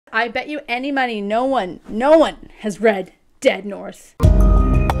I bet you any money no one has read Dead North.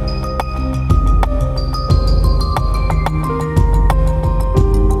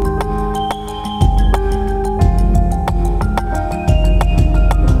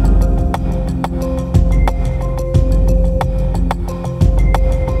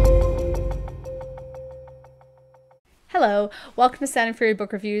 Hello, welcome to Sound and Fury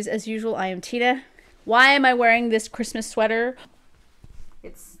Book Reviews. As usual, I am Tina. Why am I wearing this Christmas sweater?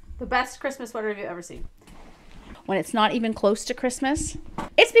 It's the best Christmas sweater you've ever seen. When it's not even close to Christmas.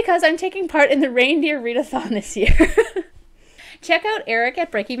 It's because I'm taking part in the Reindeer Read-a-thon this year. Check out Erik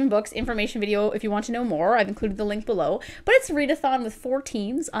at Breakeven Book's information video if you want to know more. I've included the link below. But it's a read-a-thon with 4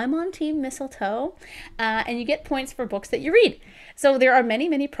 teams. I'm on Team Mistletoe. And you get points for books that you read. So there are many,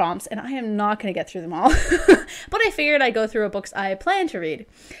 many prompts, and I am not going to get through them all. But I figured I'd go through books I plan to read.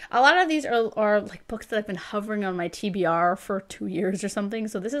 A lot of these are like books that I've been hovering on my TBR for 2 years or something.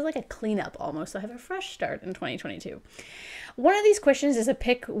 So this is like a cleanup almost. So I have a fresh start in 2022. One of these questions is a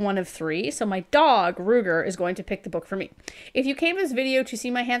pick one of 3. So my dog, Ruger, is going to pick the book for me. If you came to this video to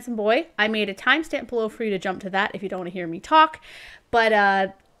see my handsome boy, I made a timestamp below for you to jump to that if you don't want to hear me talk.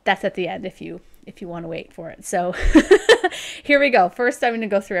 But that's at the end if you want to wait for it. So here we go. First, I'm going to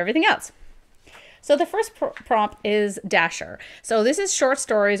go through everything else. So the first prompt is Dasher. So this is short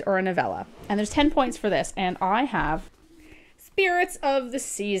stories or a novella. And there's 10 points for this. And I have Spirits of the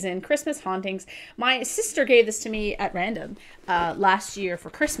Season, Christmas Hauntings. My sister gave this to me at random last year for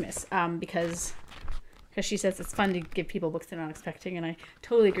Christmas because she says it's fun to give people books they're not expecting, and I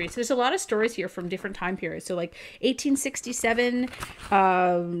totally agree. So there's a lot of stories here from different time periods. So like 1867,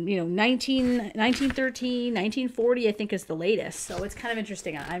 1913, 1940, I think is the latest. So it's kind of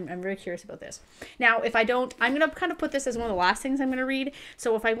interesting. I'm very curious about this. Now, if I don't, I'm going to kind of put this as one of the last things I'm going to read.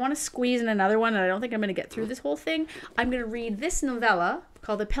 So if I want to squeeze in another one, and I don't think I'm going to get through this whole thing, I'm going to read this novella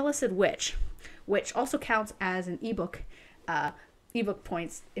called The Pellucid Witch, which also counts as an ebook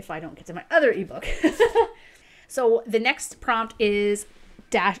points if I don't get to my other ebook. So the next prompt is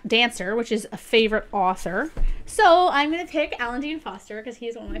Dancer, which is a favorite author. So I'm going to pick Alan Dean Foster because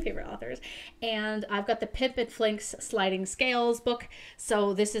he's one of my favorite authors. And I've got the Pip and Flink's Sliding Scales book.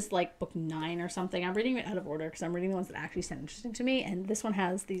 So this is like book 9 or something. I'm reading it out of order because I'm reading the ones that actually sound interesting to me. And this one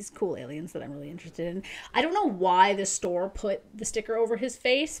has these cool aliens that I'm really interested in. I don't know why the store put the sticker over his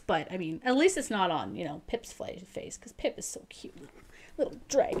face, but I mean, at least it's not on, Pip's face because Pip is so cute. Little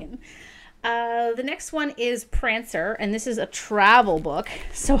dragon. The next one is Prancer, and this is a travel book.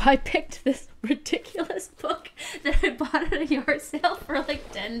 So I picked this ridiculous book that I bought at a yard sale for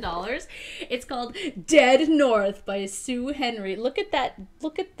like $10. It's called Dead North by Sue Henry. Look at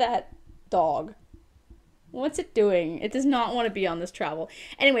that dog. What's it doing? It does not want to be on this travel.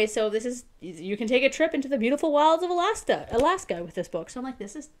 Anyway, so this is, you can take a trip into the beautiful wilds of Alaska with this book. So I'm like,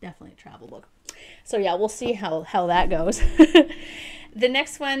 this is definitely a travel book. So yeah, we'll see how that goes. The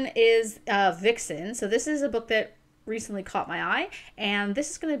next one is Vixen. So this is a book that recently caught my eye, and this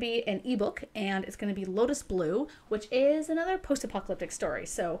is going to be an ebook, and it's going to be Lotus Blue, which is another post-apocalyptic story.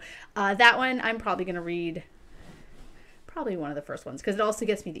 So that one I'm probably going to read, probably one of the first ones, because it also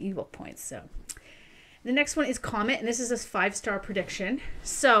gets me the ebook points. So the next one is Comet, and this is a 5-star prediction.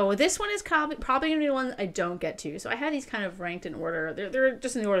 So this one is probably going to be the one I don't get to. So I have these kind of ranked in order. They're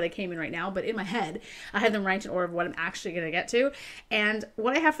just in the order they came in right now, but in my head, I have them ranked in order of what I'm actually going to get to. And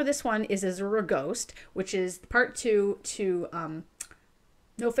what I have for this one is Azura Ghost, which is part 2 to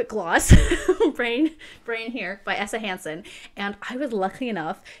No Fit Gloss, Brain Here by Essa Hansen. And I was lucky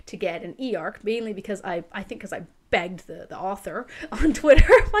enough to get an e-arc, mainly because I begged the author on Twitter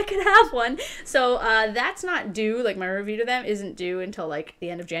if I could have one. So that's not due, like my review to them isn't due until like the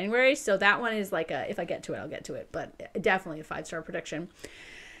end of January. So that one is like if I get to it, I'll get to it, but definitely a 5-star prediction.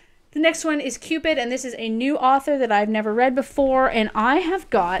 The next one is Cupid, and this is a new author that I've never read before, and I have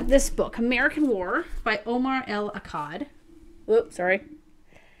got this book, American War by Omar El Akkad. Whoops, sorry.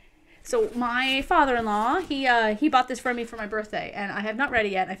 So my father-in-law, he bought this for me for my birthday, and I have not read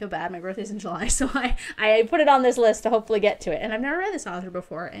it yet. I feel bad. My birthday's in July, so I put it on this list to hopefully get to it. And I've never read this author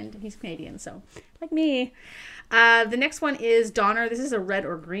before, and he's Canadian, so like me. The next one is Donner. This is a red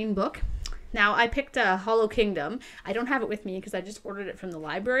or green book. Now, I picked Hollow Kingdom. I don't have it with me because I just ordered it from the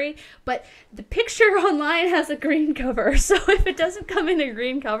library, but the picture online has a green cover, so if it doesn't come in a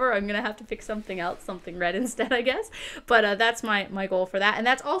green cover, I'm going to have to pick something else, something red instead, I guess. But that's my goal for that, and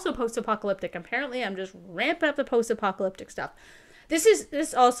that's also post-apocalyptic. Apparently, I'm just ramping up the post-apocalyptic stuff.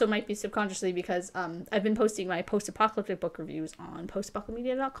 This also might be subconsciously because I've been posting my post-apocalyptic book reviews on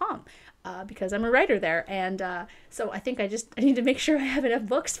postapocalypmedia.com because I'm a writer there, and so I think I need to make sure I have enough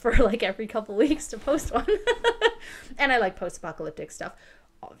books for like every couple weeks to post one. And I like post-apocalyptic stuff.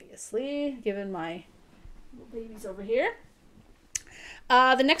 obviously, given my little babies over here.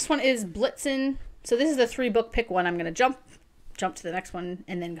 The next one is Blitzen. So this is the 3-book pick one. I'm going to jump to the next one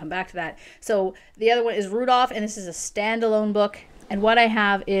and then come back to that. So the other one is Rudolph, and this is a standalone book. And what I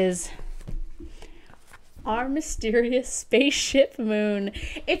have is Our Mysterious Spaceship Moon.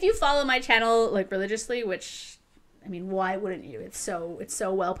 If you follow my channel like religiously, which, I mean, why wouldn't you? It's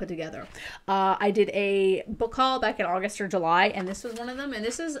so well put together. I did a book haul back in August or July, and this was one of them. And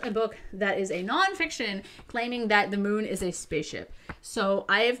this is a book that is a nonfiction claiming that the moon is a spaceship. So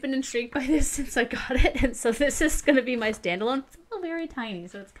I have been intrigued by this since I got it, and so this is going to be my standalone. It's still very tiny,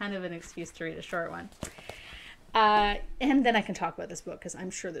 so it's kind of an excuse to read a short one. And then I can talk about this book because I'm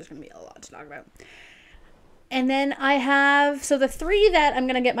sure there's going to be a lot to talk about. And then I have, so the 3 that I'm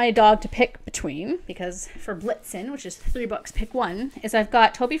going to get my dog to pick between, because for Blitzen, which is 3 books, pick one, is I've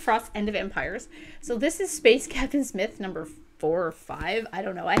got Toby Frost's End of Empires. So this is Space Captain Smith, number 4 or 5. I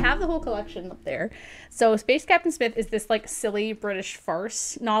don't know. I have the whole collection up there. So Space Captain Smith is this like silly British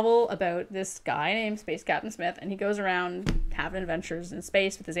farce novel about this guy named Space Captain Smith, and he goes around having adventures in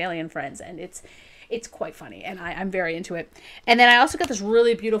space with his alien friends, and it's quite funny, and I'm very into it. And then I also got this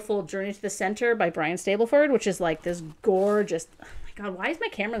really beautiful Journey to the Center by Brian Stableford, which is like this gorgeous, oh my god, why is my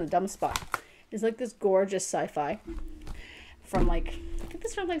camera in the dumb spot? It's like this gorgeous sci-fi from like, I think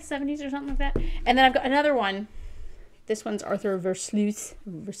this is from like the 70s or something like that. And then I've got another one. This one's Arthur Versluis,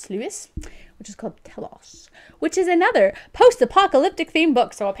 which is called Telos, which is another post-apocalyptic theme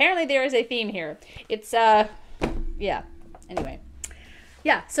book. So apparently there is a theme here. It's, yeah, anyway.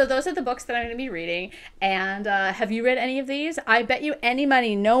 Yeah, so those are the books that I'm going to be reading. And have you read any of these? I bet you any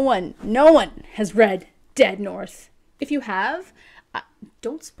money no one has read Dead North. If you have,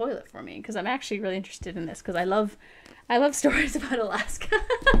 don't spoil it for me, because I'm actually really interested in this, because I love stories about Alaska.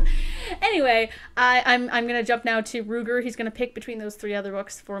 Anyway, I'm going to jump now to Ruger. He's going to pick between those 3 other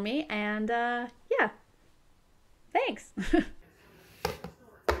books for me. And yeah, thanks.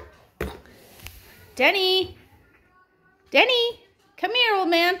 Denny! Come here, old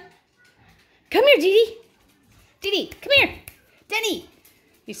man. Come here, Dee Dee. Come here. Denny.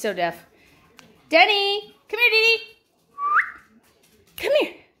 He's so deaf. Denny. Come here, Dee Dee. Come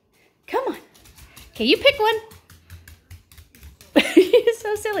here. Come on. Okay, you pick one. You're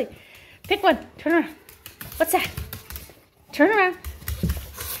so silly. Pick one. Turn around. What's that? Turn around.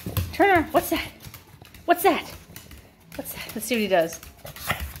 Turn around. What's that? What's that? What's that? Let's see what he does.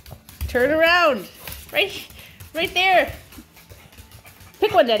 Turn around. Right there.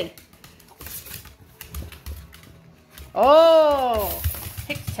 Pick one, Daddy. Oh,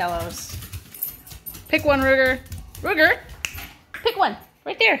 pick Telos. Pick one, Ruger. Ruger, pick one.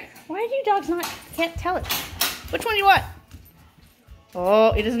 Right there. Why do you dogs can't tell it? Which one do you want?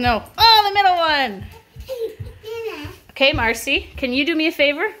 Oh, he doesn't know. Oh, the middle one. Okay, Marcy, can you do me a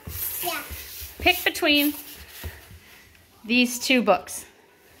favor? Yeah. Pick between these 2 books.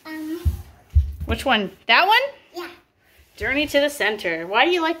 Which one? That one? Yeah. Journey to the Center. Why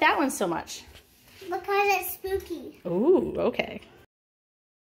do you like that one so much? Because it's spooky. Ooh, okay.